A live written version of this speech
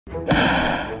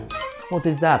What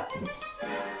is that?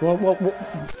 What?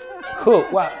 Who?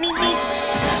 What?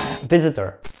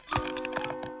 Visitor.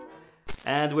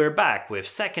 And we're back with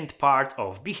second part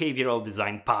of behavioral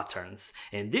design patterns.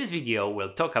 In this video,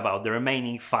 we'll talk about the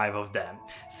remaining 5 of them.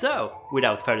 So,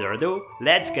 without further ado,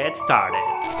 let's get started.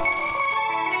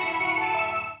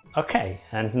 Okay,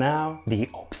 and now the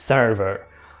observer,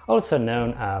 also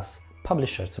known as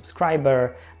publisher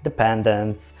subscriber,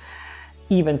 dependents,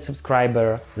 event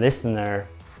subscriber, listener,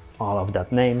 all of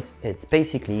that names. It's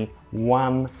basically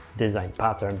one design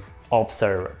pattern,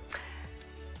 observer.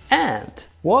 And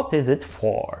what is it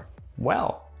for?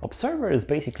 Well, observer is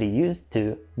basically used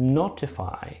to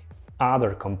notify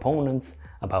other components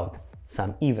about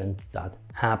some events that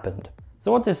happened.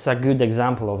 So what is a good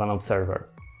example of an observer?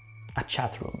 A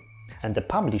chat room. And the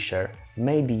publisher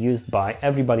may be used by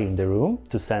everybody in the room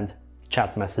to send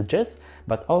chat messages,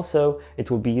 but also it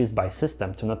will be used by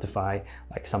system to notify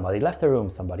like somebody left the room,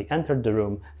 somebody entered the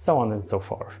room, so on and so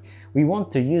forth. We want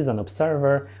to use an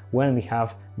observer when we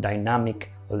have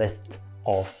dynamic list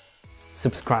of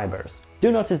subscribers.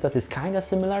 Do notice that it's kind of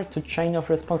similar to chain of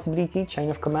responsibility, chain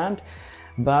of command,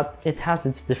 but it has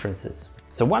its differences.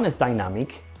 So one is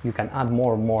dynamic, you can add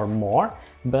more,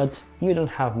 but you don't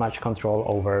have much control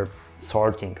over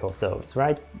sorting of those,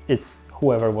 right? It's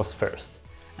whoever was first.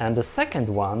 And the second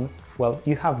one, well,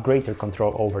 you have greater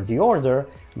control over the order,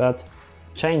 but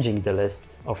changing the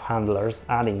list of handlers,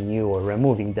 adding new or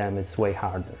removing them is way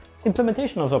harder.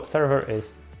 Implementation of observer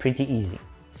is pretty easy.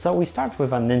 So we start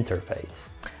with an interface.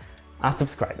 A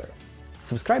subscriber.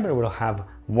 Subscriber will have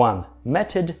one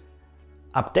method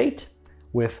update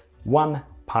with one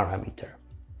parameter,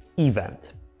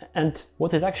 event. And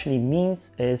what it actually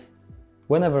means is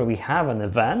whenever we have an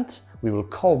event, we will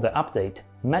call the update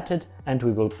method and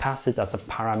we will pass it as a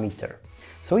parameter.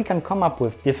 So we can come up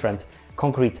with different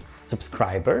concrete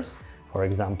subscribers, for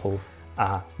example,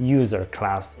 a user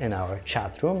class in our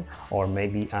chat room, or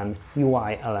maybe an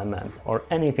UI element, or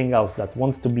anything else that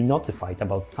wants to be notified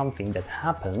about something that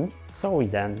happened. So we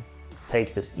then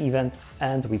take this event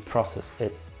and we process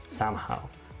it somehow.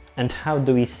 And how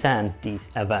do we send these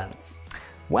events?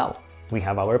 Well, we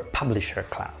have our publisher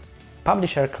class.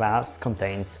 Publisher class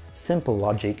contains simple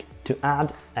logic to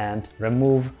add and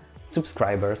remove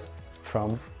subscribers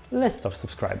from list of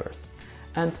subscribers.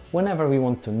 And whenever we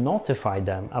want to notify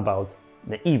them about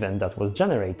the event that was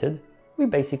generated, we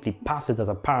basically pass it as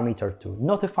a parameter to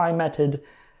notify method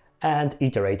and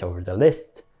iterate over the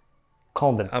list,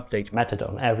 call the update method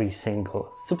on every single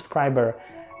subscriber,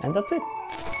 and that's it.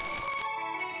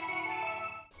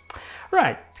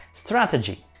 Right,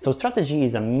 strategy. So strategy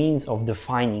is a means of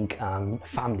defining a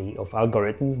family of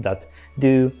algorithms that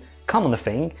do common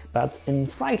thing, but in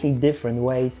slightly different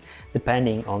ways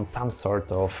depending on some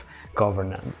sort of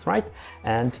governance, right?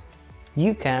 And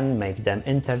you can make them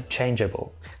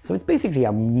interchangeable. So it's basically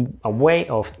a way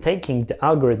of taking the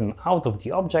algorithm out of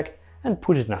the object and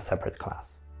put it in a separate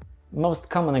class. Most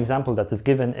common example that is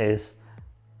given is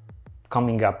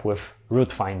coming up with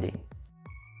route finding.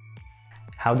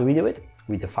 How do we do it?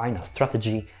 We define a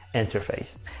strategy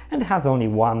interface, and it has only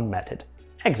one method,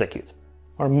 execute,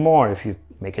 or more if you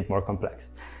make it more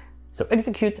complex. So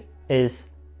execute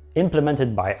is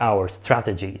implemented by our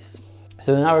strategies.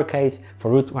 So in our case,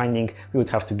 for route finding, we would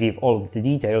have to give all of the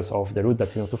details of the route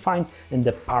that we want to find and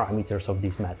the parameters of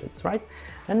these methods, right?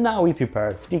 And now we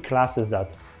prepare 3 classes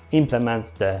that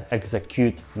implement the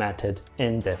execute method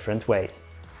in different ways.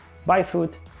 By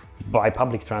foot, by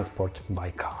public transport,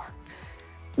 by car.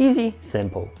 Easy,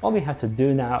 simple. All we have to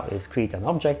do now is create an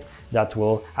object that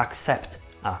will accept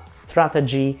a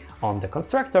strategy on the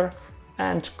constructor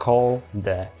and call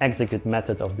the execute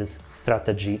method of this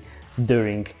strategy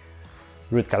during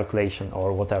route calculation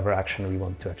or whatever action we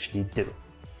want to actually do.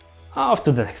 Off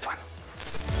to the next one.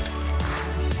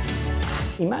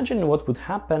 Imagine what would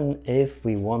happen if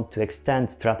we want to extend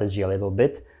strategy a little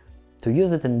bit to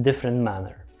use it in a different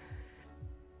manner.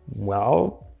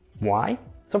 Well, why?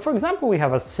 So for example, we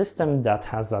have a system that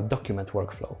has a document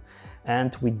workflow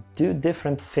and we do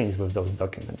different things with those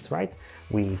documents, right?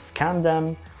 We scan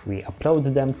them, we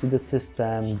upload them to the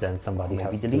system, then somebody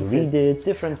has to read it,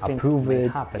 different things approve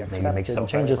it, maybe make some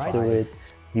changes to it.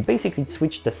 We basically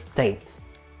switch the state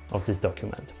of this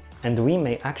document, and we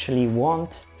may actually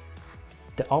want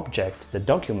the object, the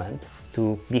document,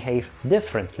 to behave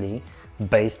differently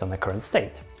based on the current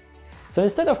state. So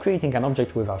instead of creating an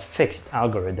object with a fixed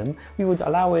algorithm, we would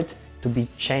allow it to be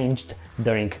changed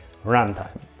during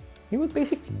runtime. We would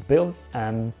basically build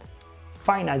a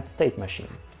finite state machine.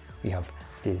 We have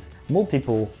these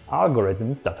multiple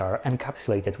algorithms that are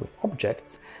encapsulated with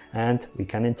objects and we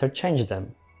can interchange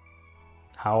them.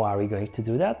 How are we going to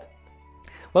do that?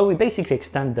 Well, we basically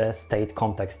extend the state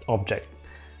context object.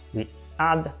 We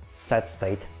add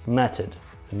setState method.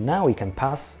 And now we can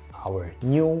pass our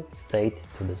new state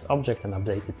to this object and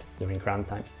update it during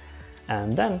runtime.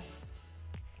 And then,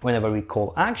 whenever we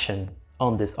call action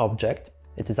on this object,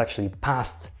 it is actually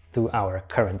passed to our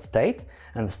current state,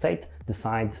 and the state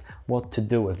decides what to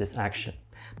do with this action.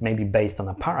 Maybe based on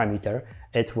a parameter,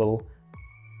 it will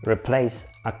replace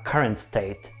a current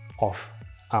state of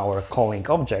our calling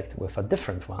object with a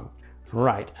different one.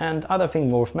 Right, and other thing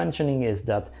worth mentioning is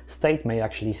that state may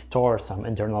actually store some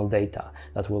internal data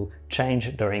that will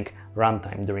change during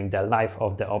runtime, during the life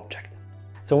of the object.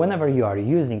 So whenever you are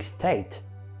using state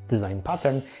design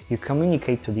pattern, you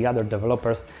communicate to the other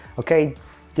developers, okay,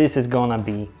 this is gonna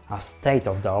be a state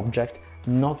of the object,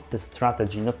 not the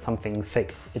strategy, not something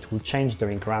fixed. It will change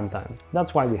during runtime.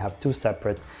 That's why we have two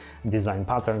separate design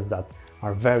patterns that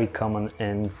are very common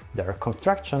in their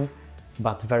construction,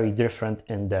 but very different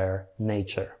in their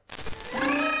nature.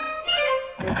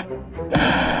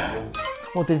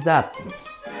 What is that?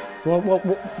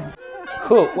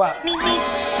 Who? What?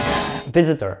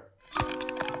 Visitor.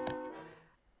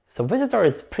 So visitor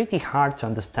is pretty hard to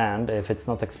understand if it's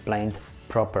not explained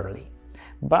properly,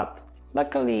 but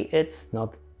luckily it's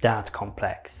not that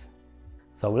complex.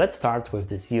 So let's start with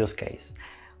this use case.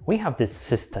 We have this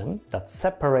system that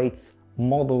separates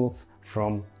models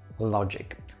from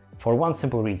logic. For one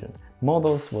simple reason,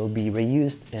 models will be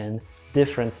reused in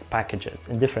different packages,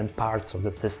 in different parts of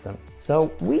the system.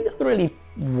 So we don't really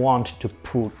want to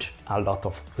put a lot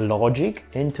of logic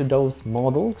into those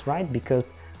models, right?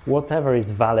 Because whatever is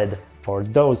valid for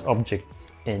those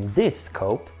objects in this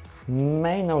scope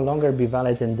may no longer be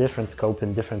valid in different scope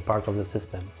in different part of the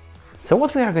system. So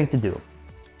what we are going to do?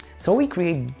 So we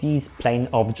create these plain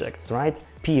objects, right?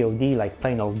 POD like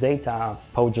plain old data,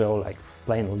 POJO like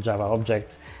plain old Java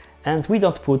objects, and we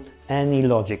don't put any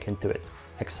logic into it,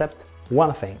 except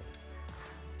one thing.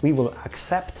 We will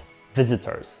accept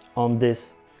visitors on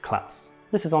this class.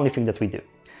 This is the only thing that we do.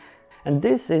 And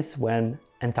this is when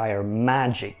entire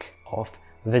magic of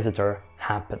visitor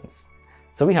happens.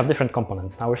 So we have different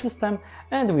components in our system,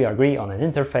 and we agree on an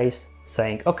interface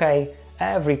saying, okay,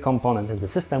 every component in the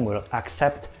system will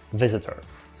accept visitor.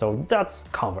 So that's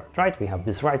covered, right? We have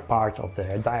this right part of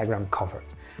the diagram covered.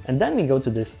 And then we go to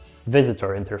this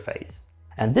visitor interface.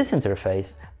 And this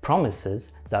interface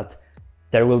promises that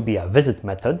there will be a visit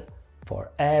method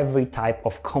for every type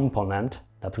of component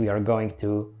that we are going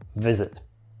to visit.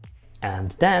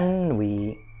 And then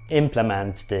we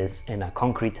implement this in a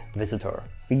concrete visitor.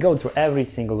 We go through every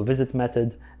single visit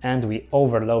method and we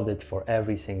overload it for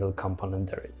every single component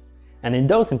there is. And in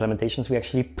those implementations, we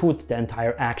actually put the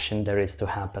entire action there is to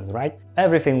happen, right?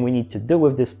 Everything we need to do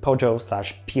with this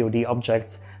POJO/POD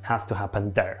objects has to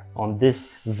happen there, on this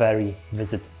very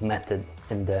visit method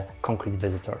in the concrete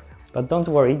visitor. But don't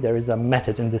worry, there is a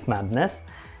method in this madness.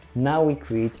 Now we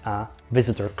create a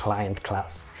visitor client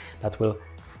class that will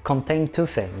contain two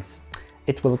things.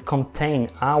 It will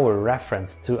contain our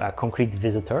reference to a concrete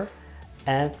visitor,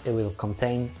 and it will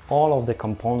contain all of the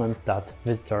components that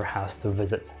visitor has to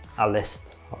visit. A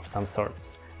list of some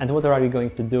sorts. And what are we going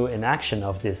to do in action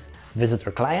of this visitor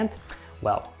client?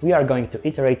 Well, we are going to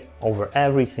iterate over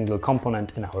every single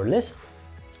component in our list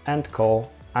and call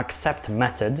accept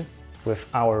method with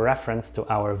our reference to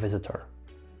our visitor.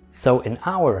 So in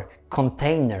our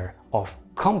container of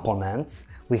components,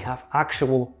 we have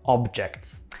actual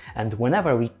objects. And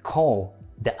whenever we call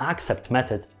the accept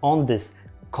method on this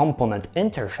component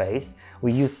interface,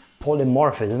 we use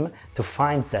polymorphism to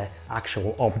find the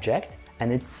actual object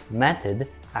and its method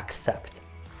accept.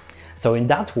 So in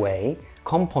that way,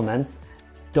 components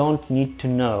don't need to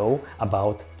know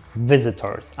about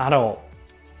visitors at all.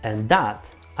 And that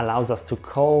allows us to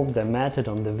call the method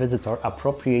on the visitor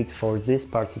appropriate for this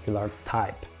particular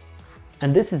type.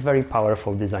 And this is very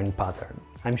powerful design pattern.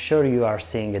 I'm sure you are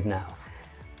seeing it now.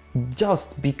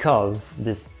 Just because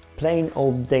this plain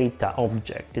old data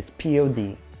object, this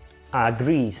POD,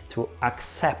 agrees to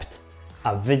accept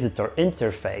a visitor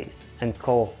interface and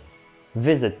call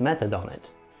visit method on it,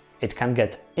 it can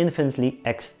get infinitely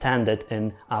extended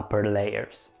in upper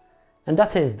layers. And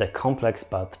that is the complex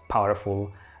but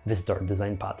powerful visitor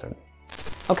design pattern.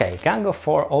 Okay, Django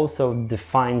 4 also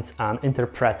defines an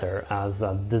interpreter as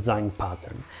a design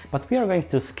pattern, but we are going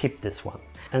to skip this one.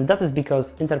 And that is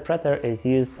because interpreter is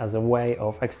used as a way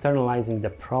of externalizing the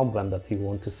problem that you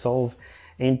want to solve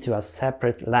into a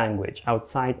separate language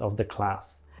outside of the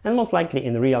class. And most likely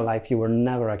in real life you will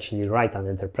never actually write an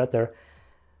interpreter,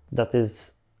 that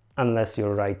is, unless you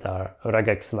write a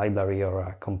regex library or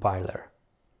a compiler.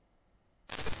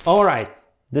 Alright,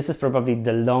 This is probably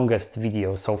the longest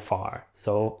video so far,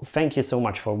 so thank you so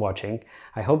much for watching.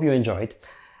 I hope you enjoyed.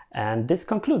 And this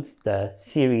concludes the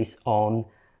series on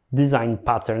design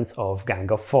patterns of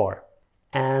Gang of Four.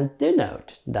 And do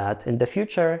note that in the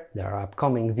future there are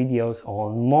upcoming videos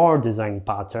on more design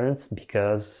patterns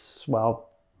because, well,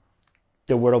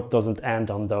 the world doesn't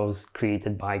end on those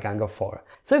created by Gang of Four.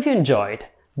 So if you enjoyed,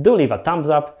 do leave a thumbs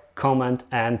up, comment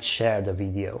and share the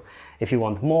video. If you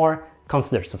want more,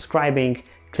 consider subscribing,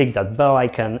 click that bell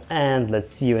icon, and let's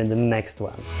see you in the next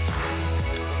one.